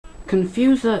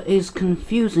Confuser is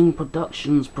Confusing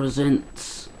Productions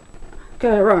presents.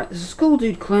 Okay, right, this is School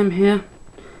Dude Clem here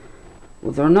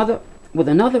with another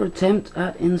attempt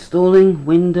at installing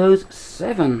Windows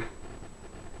 7.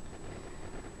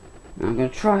 Now I'm going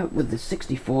to try it with the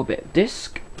 64-bit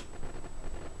disk.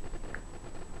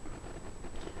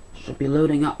 Should be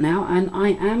loading up now, and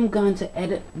I am going to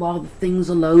edit while the things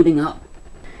are loading up.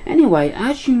 Anyway,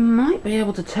 as you might be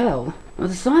able to tell, I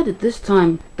decided this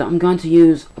time that I'm going to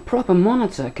use a proper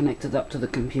monitor connected up to the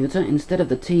computer instead of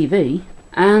the TV,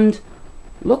 and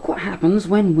look what happens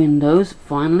when Windows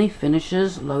finally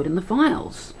finishes loading the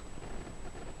files.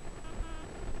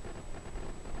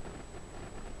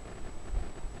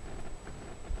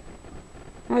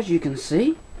 As you can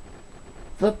see,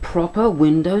 the proper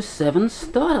Windows 7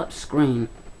 startup screen.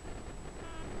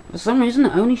 For some reason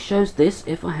it only shows this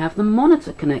if I have the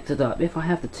monitor connected up. If I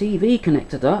have the TV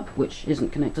connected up, which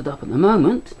isn't connected up at the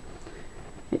moment,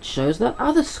 it shows that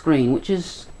other screen, which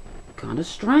is kind of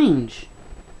strange.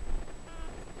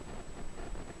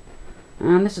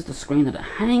 And this is the screen that it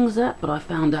hangs at, but I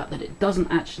found out that it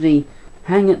doesn't actually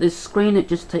hang at this screen. It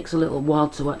just takes a little while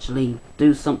to actually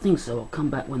do something, so I'll come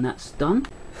back when that's done.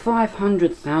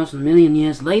 500,000 million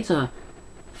years later,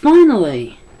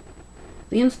 finally,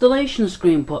 the installation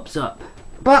screen pops up.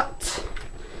 But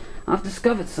I've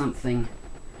discovered something.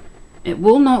 It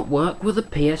will not work with a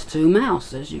PS2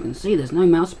 mouse. As you can see, there's no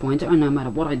mouse pointer, and no matter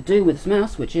what I do with this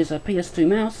mouse, which is a PS2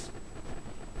 mouse,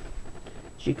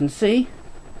 as you can see,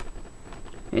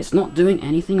 it's not doing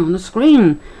anything on the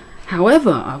screen.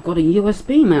 However, I've got a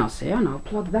USB mouse here, and I'll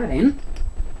plug that in.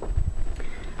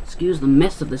 Excuse the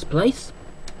mess of this place.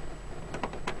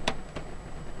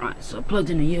 Right, so I plugged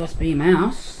in a USB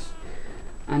mouse.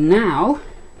 And now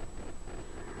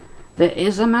there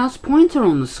is a mouse pointer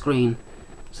on the screen,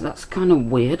 so that's kind of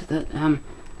weird that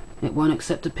it won't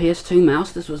accept a PS2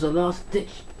 mouse. This was a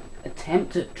last-ditch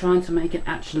attempt at trying to make it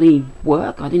actually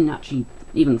work. I didn't actually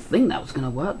even think that was going to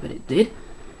work, but it did.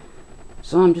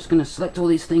 So I'm just going to select all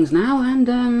these things now,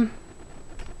 and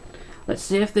let's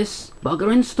see if this bugger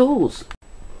installs.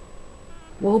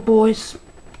 Well, boys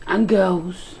and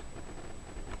girls,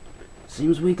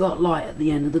 seems we got light at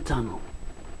the end of the tunnel.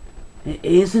 It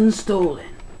is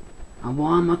installing. And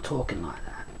why am I talking like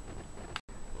that?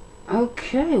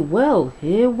 Okay, well,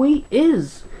 here we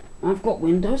is. I've got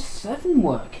Windows 7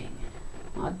 working.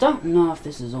 I don't know if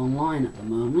this is online at the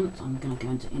moment. I'm going to go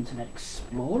into Internet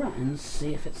Explorer and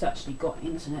see if it's actually got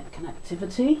internet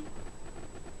connectivity.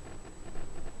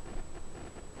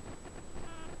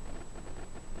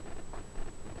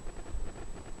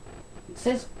 It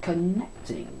says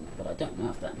connecting, but I don't know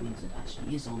if that means it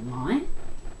actually is online.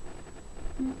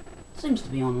 It seems to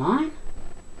be online.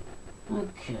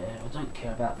 Okay, I don't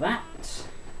care about that.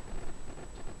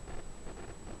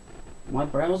 My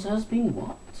browser has been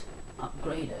what?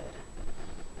 Upgraded.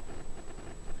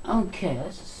 Okay,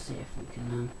 let's just see if we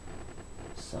can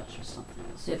search for something.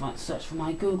 Let's see if I can search for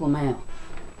my Google Mail.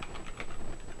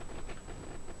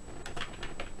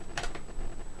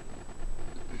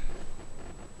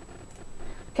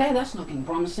 Okay, that's looking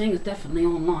promising. It's definitely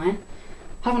online.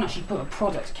 Haven't actually put a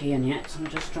product key in yet. I'm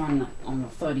just trying that on the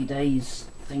 30 days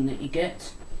thing that you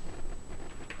get.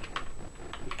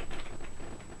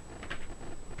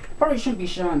 Probably shouldn't be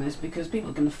showing this because people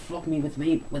are going to flog me with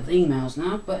emails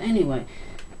now. But anyway,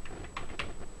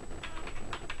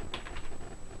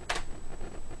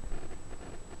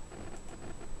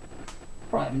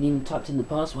 probably haven't even typed in the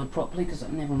password properly because I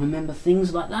never remember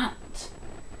things like that.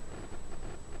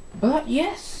 But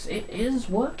yes, it is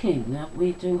working. Now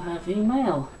we do have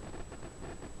email.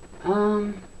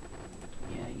 Yeah,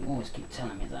 you always keep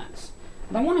telling me that.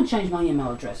 But I want to change my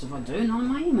email address. If I do, none of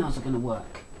my emails are going to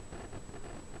work.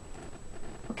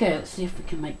 Okay, let's see if we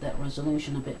can make that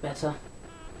resolution a bit better.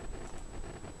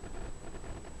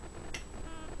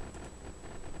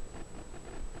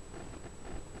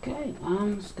 Okay,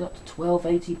 it's got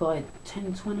 1280 by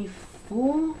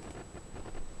 1024.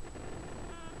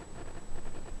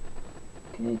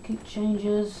 Okay, keep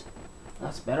changes.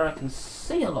 That's better. I can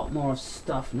see a lot more of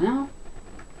stuff now.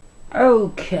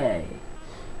 Okay.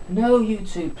 No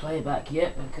YouTube playback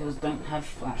yet because don't have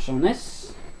Flash on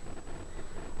this.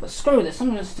 But screw this. I'm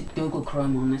going to stick Google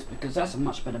Chrome on this because that's a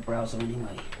much better browser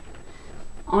anyway.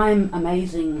 I'm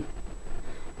amazing.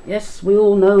 Yes, we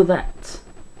all know that.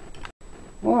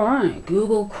 Alright,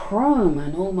 Google Chrome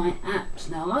and all my apps.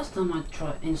 Now, last time I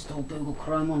tried to install Google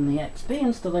Chrome on the XP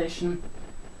installation,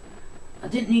 I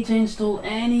didn't need to install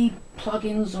any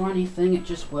plugins or anything, it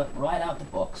just worked right out the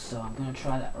box, so I'm going to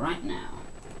try that right now.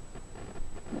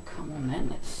 Well, come on then,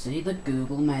 let's see the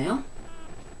Google Mail.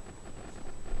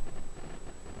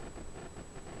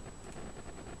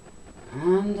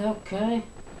 And okay,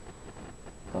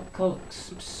 got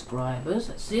subscribers.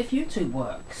 Let's see if YouTube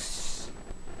works.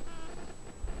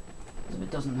 If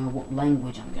it doesn't know what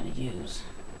language I'm going to use.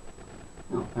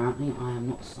 Oh, apparently I am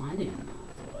not signed in.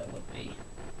 I thought I would be.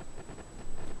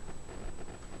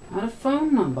 Add a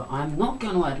phone number. I'm not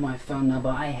going to add my phone number.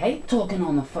 I hate talking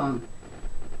on the phone.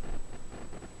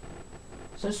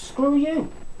 So screw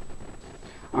you.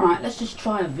 Alright, let's just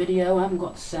try a video. I haven't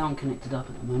got sound connected up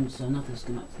at the moment, so no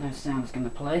sound's gonna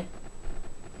play.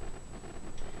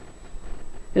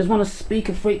 Here's one of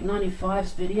Speaker Freak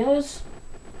 95's videos,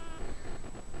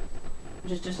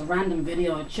 which is just a random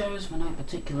video I chose for no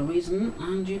particular reason,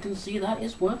 and you can see that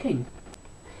is working.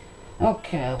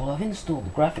 Okay, well I've installed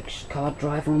the graphics card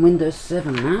driver on Windows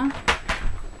 7 now.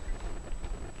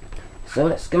 So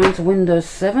let's go into Windows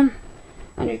 7,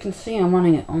 and you can see I'm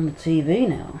running it on the TV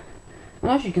now. And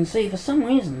as you can see, for some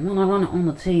reason, when I run it on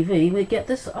the TV, we get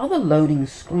this other loading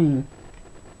screen.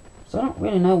 So I don't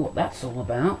really know what that's all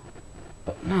about.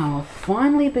 But now I'll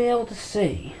finally be able to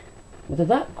see whether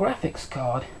that graphics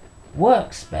card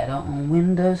works better on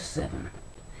Windows 7.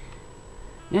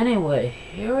 Anyway,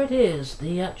 here it is,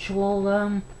 the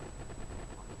actual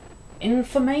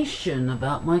information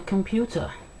about my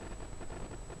computer.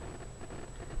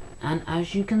 And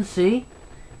as you can see,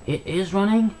 it is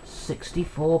running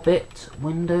 64-bit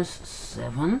Windows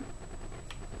 7.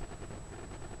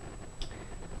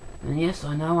 And yes,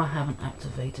 I know I haven't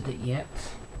activated it yet.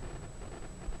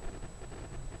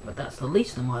 But that's the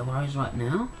least of my worries right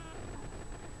now.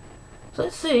 So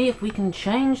let's see if we can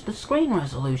change the screen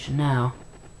resolution now.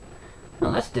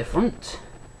 Well, that's different.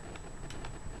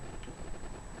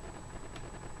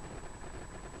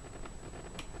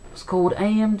 It's called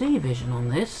AMD Vision on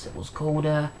this. It was called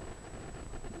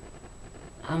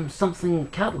something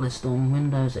Catalyst on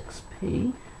Windows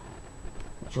XP,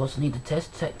 which you also need to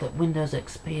check that Windows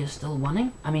XP is still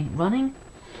running. Let's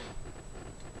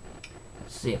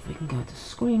see if we can go to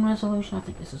screen resolution. I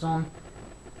think this is on.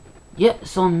 Yep,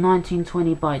 it's on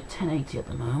 1920 by 1080 at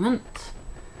the moment.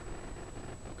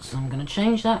 So I'm going to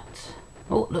change that.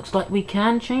 Oh, looks like we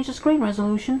can change the screen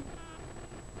resolution.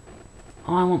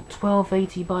 I want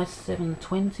 1280 by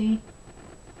 720.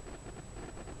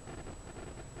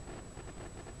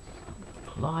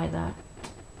 Apply that.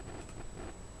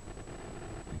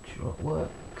 Make sure it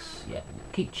works. Yeah,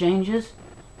 keep changes.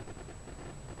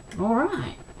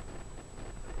 Alright.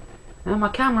 Now my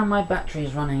camera and my battery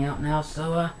is running out now,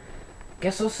 so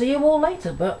guess I'll see you all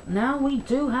later. But now we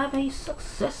do have a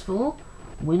successful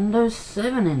Windows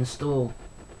 7 install.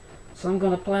 So I'm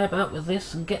going to play about with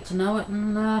this and get to know it,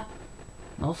 and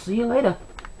I'll see you later.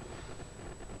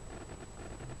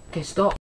 Okay, stop.